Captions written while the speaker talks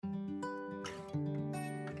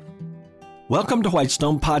Welcome to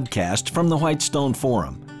Whitestone Podcast from the Whitestone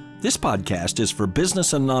Forum. This podcast is for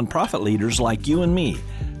business and nonprofit leaders like you and me,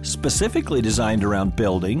 specifically designed around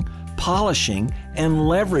building, polishing, and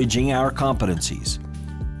leveraging our competencies.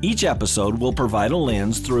 Each episode will provide a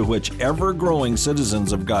lens through which ever-growing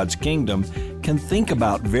citizens of God's kingdom can think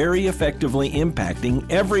about very effectively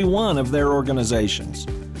impacting every one of their organizations.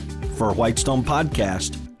 For Whitestone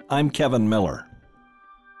Podcast, I'm Kevin Miller.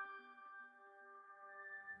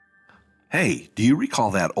 Hey, do you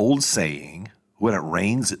recall that old saying, when it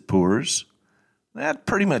rains, it pours? That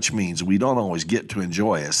pretty much means we don't always get to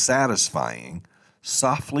enjoy a satisfying,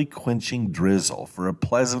 softly quenching drizzle for a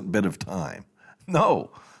pleasant bit of time.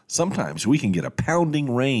 No, sometimes we can get a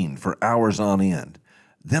pounding rain for hours on end,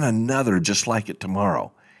 then another just like it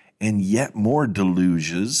tomorrow, and yet more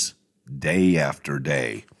deluges day after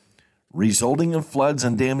day, resulting in floods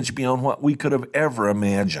and damage beyond what we could have ever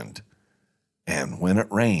imagined. And when it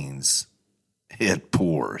rains, it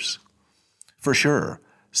pours. For sure,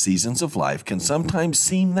 seasons of life can sometimes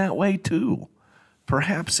seem that way too.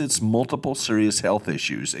 Perhaps it's multiple serious health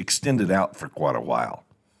issues extended out for quite a while.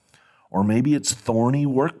 Or maybe it's thorny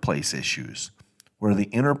workplace issues, where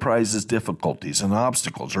the enterprise's difficulties and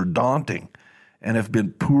obstacles are daunting and have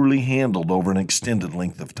been poorly handled over an extended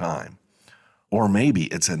length of time. Or maybe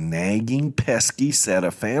it's a nagging, pesky set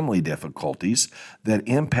of family difficulties that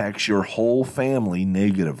impacts your whole family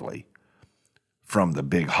negatively. From the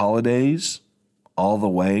big holidays all the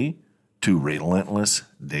way to relentless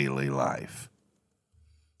daily life.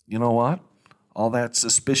 You know what? All that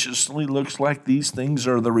suspiciously looks like these things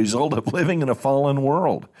are the result of living in a fallen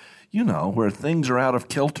world. You know, where things are out of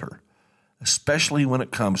kilter, especially when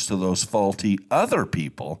it comes to those faulty other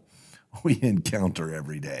people we encounter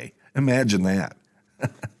every day. Imagine that.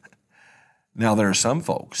 Now, there are some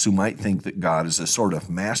folks who might think that God is a sort of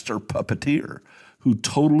master puppeteer who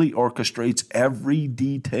totally orchestrates every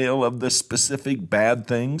detail of the specific bad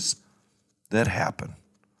things that happen,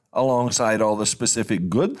 alongside all the specific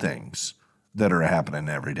good things that are happening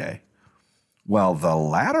every day. Well, the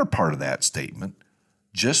latter part of that statement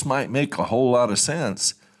just might make a whole lot of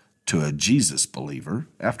sense to a Jesus believer.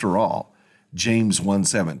 After all, James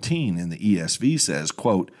 1:17 in the ESV says,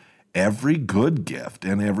 quote, "Every good gift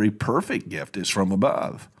and every perfect gift is from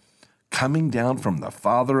above, coming down from the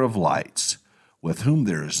Father of lights, with whom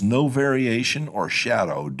there is no variation or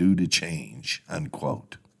shadow due to change,"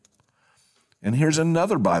 unquote. And here's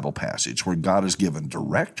another Bible passage where God is given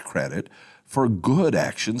direct credit for good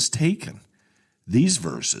actions taken. These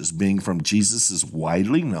verses being from Jesus'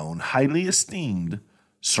 widely known, highly esteemed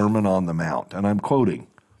Sermon on the Mount. And I'm quoting,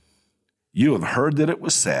 "You have heard that it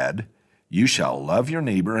was said, 'You shall love your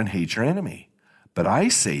neighbor and hate your enemy.' But I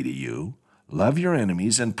say to you, love your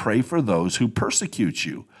enemies and pray for those who persecute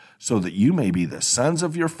you, so that you may be the sons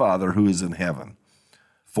of your Father who is in heaven.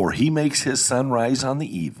 For he makes his sun rise on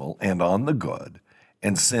the evil and on the good,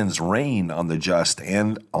 and sends rain on the just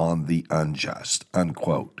and on the unjust,"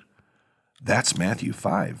 unquote. That's Matthew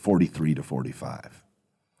 5:43-45.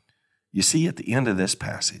 You see, at the end of this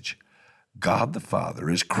passage, God the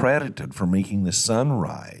Father is credited for making the sun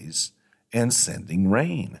rise and sending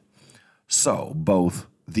rain. So both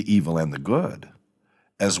the evil and the good,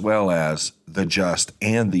 as well as the just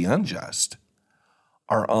and the unjust,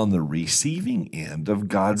 are on the receiving end of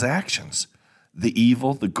God's actions. The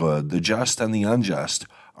evil, the good, the just, and the unjust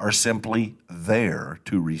are simply there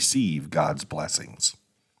to receive God's blessings.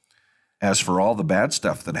 As for all the bad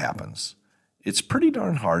stuff that happens, it's pretty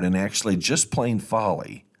darn hard and actually just plain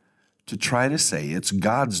folly to try to say it's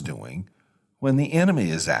God's doing when the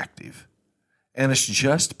enemy is active, and it's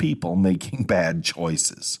just people making bad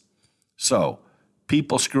choices. So,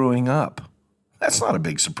 people screwing up. That's not a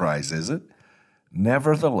big surprise, is it?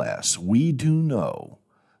 Nevertheless, we do know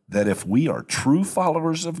that if we are true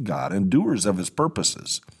followers of God and doers of his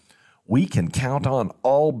purposes, we can count on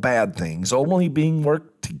all bad things only being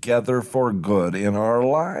worked together for good in our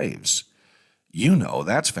lives. You know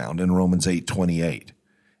that's found in Romans 8:28,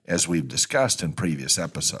 as we've discussed in previous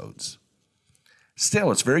episodes. Still,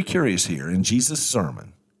 it's very curious here in Jesus'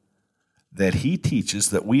 sermon that he teaches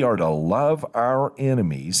that we are to love our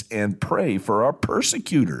enemies and pray for our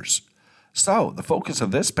persecutors. So, the focus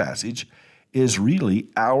of this passage is really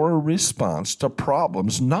our response to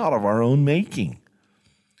problems not of our own making.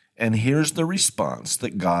 And here's the response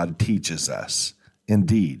that God teaches us.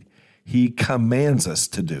 Indeed, he commands us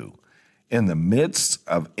to do in the midst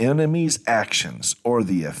of enemies' actions or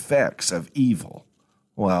the effects of evil.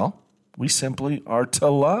 Well, we simply are to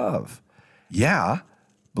love. Yeah,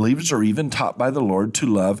 believers are even taught by the Lord to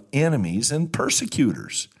love enemies and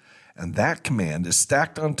persecutors. And that command is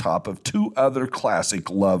stacked on top of two other classic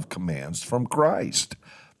love commands from Christ,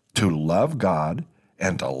 to love God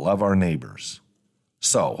and to love our neighbors.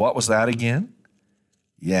 So, what was that again?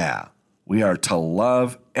 Yeah, we are to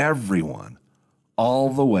love everyone, all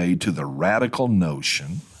the way to the radical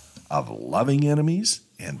notion of loving enemies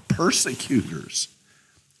and persecutors.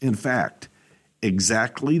 In fact,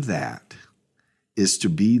 exactly that is to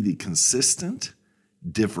be the consistent,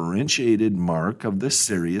 differentiated mark of the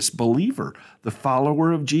serious believer, the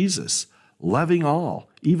follower of Jesus, loving all,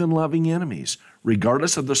 even loving enemies,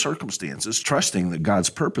 regardless of the circumstances, trusting that God's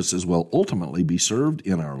purposes will ultimately be served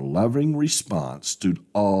in our loving response to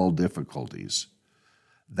all difficulties.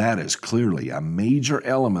 That is clearly a major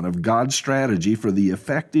element of God's strategy for the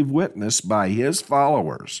effective witness by His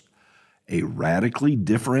followers, a radically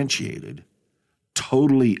differentiated,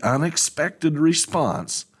 totally unexpected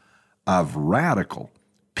response of radical,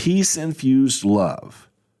 peace-infused love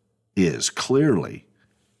is clearly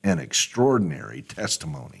an extraordinary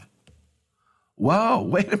testimony. Whoa,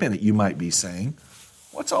 wait a minute, you might be saying.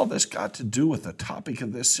 What's all this got to do with the topic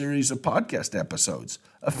of this series of podcast episodes,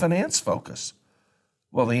 a finance focus?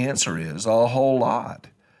 Well, the answer is a whole lot.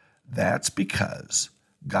 That's because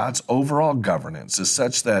God's overall governance is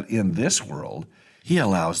such that in this world, He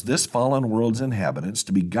allows this fallen world's inhabitants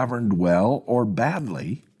to be governed well or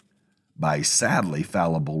badly by sadly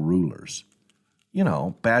fallible rulers. You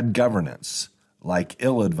know, bad governance, like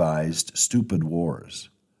ill-advised, stupid wars,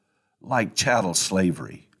 like chattel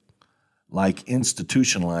slavery, like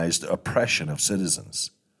institutionalized oppression of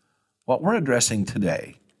citizens. What we're addressing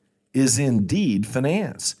today is indeed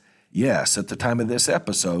finance. Yes, at the time of this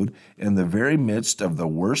episode, in the very midst of the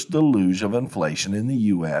worst deluge of inflation in the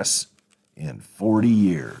U.S. in 40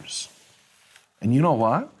 years. And you know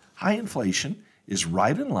what? High inflation is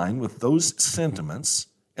right in line with those sentiments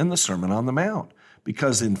in the Sermon on the Mount,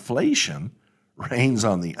 because inflation reigns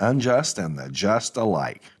on the unjust and the just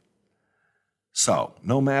alike. So,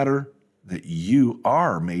 no matter that you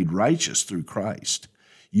are made righteous through Christ,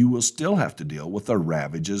 you will still have to deal with the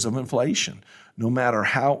ravages of inflation, no matter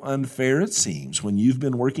how unfair it seems when you've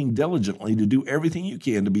been working diligently to do everything you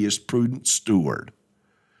can to be a prudent steward.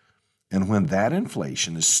 And when that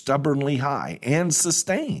inflation is stubbornly high and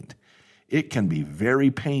sustained, it can be very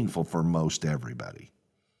painful for most everybody.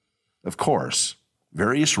 Of course,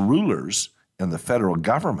 various rulers in the federal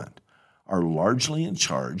government are largely in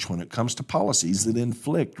charge when it comes to policies that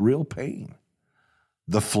inflict real pain.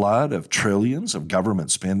 The flood of trillions of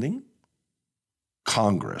government spending,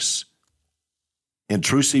 Congress,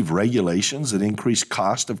 intrusive regulations that increase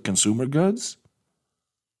cost of consumer goods,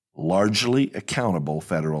 largely accountable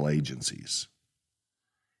federal agencies.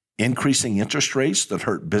 Increasing interest rates that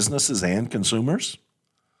hurt businesses and consumers,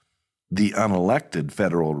 the unelected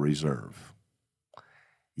Federal Reserve.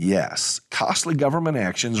 Yes, costly government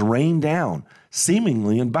actions rain down,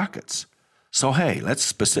 seemingly in buckets. So hey, let's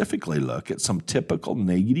specifically look at some typical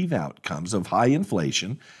negative outcomes of high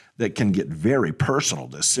inflation that can get very personal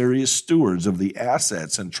to serious stewards of the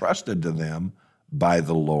assets entrusted to them by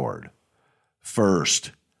the Lord.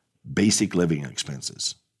 First, basic living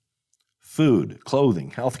expenses. Food,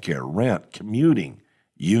 clothing, healthcare, rent, commuting,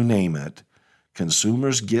 you name it.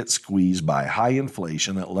 Consumers get squeezed by high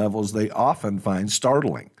inflation at levels they often find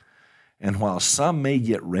startling. And while some may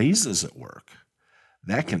get raises at work,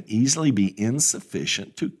 that can easily be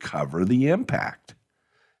insufficient to cover the impact.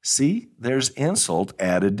 See, there's insult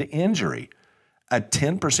added to injury. A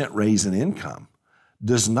 10% raise in income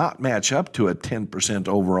does not match up to a 10%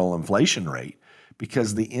 overall inflation rate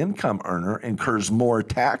because the income earner incurs more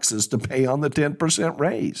taxes to pay on the 10%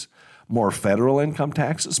 raise. More federal income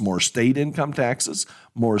taxes, more state income taxes,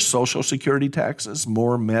 more Social Security taxes,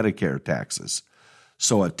 more Medicare taxes.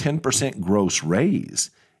 So a 10% gross raise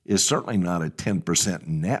is certainly not a 10%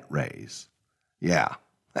 net raise. Yeah,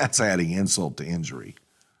 that's adding insult to injury.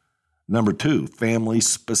 Number 2,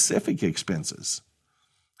 family-specific expenses.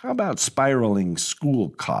 How about spiraling school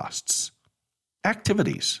costs,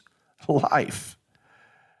 activities, life?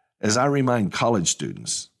 As I remind college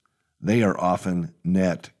students, they are often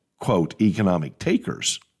net, quote, economic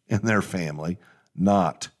takers in their family,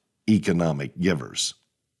 not economic givers,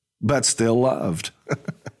 but still loved.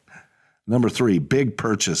 Number 3, big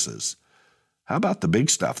purchases. How about the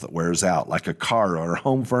big stuff that wears out, like a car or a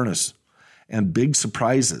home furnace, and big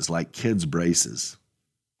surprises like kids' braces?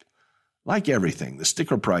 Like everything, the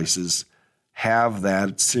sticker prices have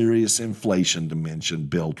that serious inflation dimension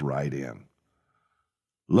built right in.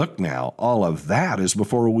 Look now, all of that is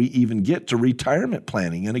before we even get to retirement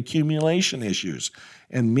planning and accumulation issues.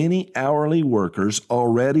 And many hourly workers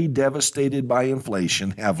already devastated by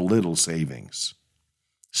inflation have little savings.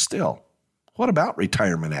 Still, what about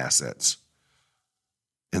retirement assets?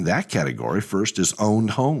 In that category, first is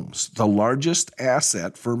owned homes, the largest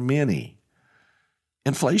asset for many.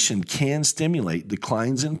 Inflation can stimulate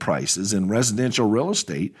declines in prices in residential real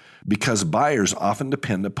estate because buyers often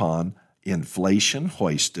depend upon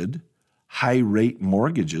inflation-hoisted, high-rate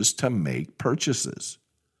mortgages to make purchases.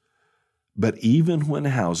 But even when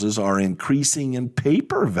houses are increasing in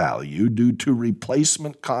paper value due to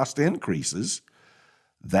replacement cost increases,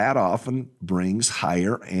 that often brings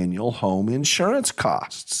higher annual home insurance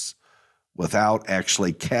costs without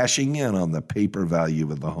actually cashing in on the paper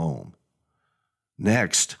value of the home.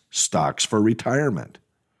 Next, stocks for retirement.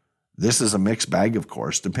 This is a mixed bag, of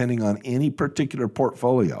course, depending on any particular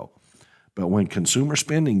portfolio. But when consumer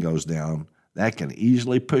spending goes down, that can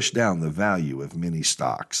easily push down the value of many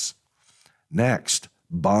stocks. Next,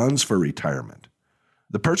 bonds for retirement.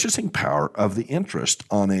 The purchasing power of the interest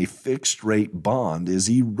on a fixed-rate bond is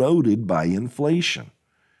eroded by inflation.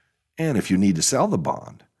 And if you need to sell the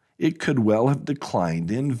bond, it could well have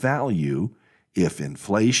declined in value if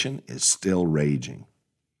inflation is still raging.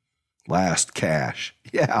 Last, cash.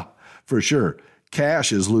 Yeah, for sure.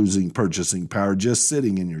 Cash is losing purchasing power just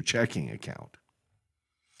sitting in your checking account.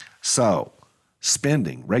 So,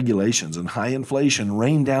 spending, regulations, and high inflation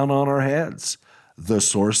rain down on our heads. The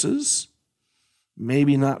sources?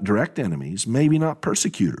 Maybe not direct enemies, maybe not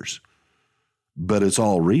persecutors, but it's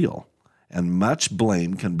all real, and much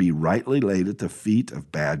blame can be rightly laid at the feet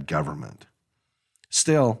of bad government.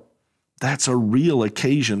 Still, that's a real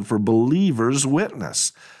occasion for believers'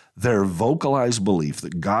 witness, their vocalized belief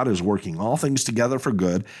that God is working all things together for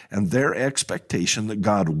good, and their expectation that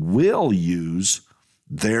God will use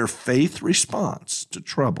their faith response to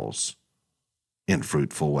troubles in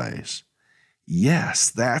fruitful ways.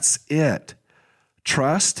 Yes, that's it.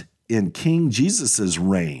 Trust in King Jesus'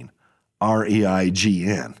 reign,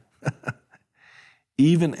 R-E-I-G-N,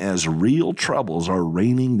 even as real troubles are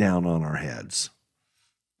raining down on our heads.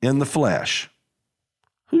 In the flesh,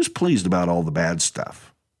 who's pleased about all the bad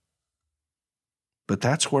stuff? But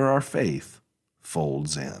that's where our faith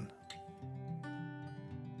folds in.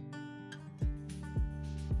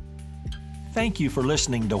 Thank you for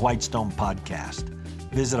listening to Whitestone Podcast.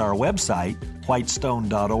 Visit our website,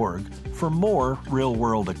 whitestone.org, for more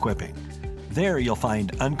real-world equipping. There you'll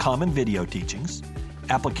find uncommon video teachings,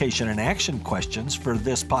 application and action questions for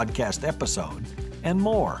this podcast episode, and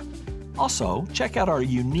more. Also, check out our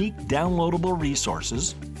unique downloadable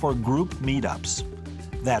resources for group meetups.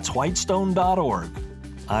 That's whitestone.org.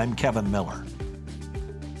 I'm Kevin Miller.